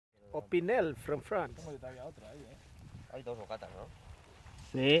Opinel from France.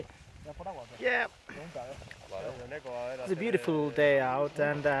 Sí. Yeah, it's a beautiful day out,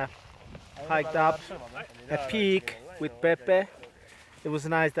 and hiked up a peak with Pepe. It was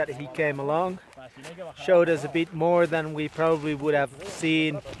nice that he came along, showed us a bit more than we probably would have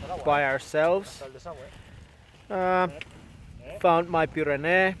seen by ourselves. Found my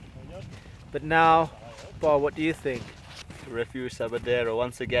Pyrenees, but now, Paul, what do you think? Refuge Saboredo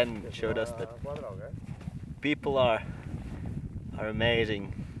once again showed us that people are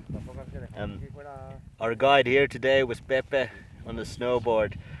amazing. Our guide here today was Pepe on the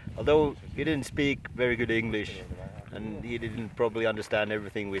snowboard. Although he didn't speak very good English and he didn't probably understand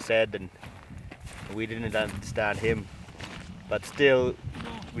everything we said, and we didn't understand him, but still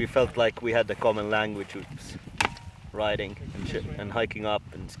we felt like we had the common language, which was riding and hiking up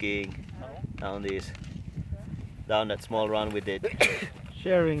and skiing down that small run we did.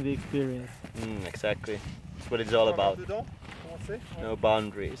 Sharing the experience. Exactly. That's what it's all about. No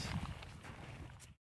boundaries.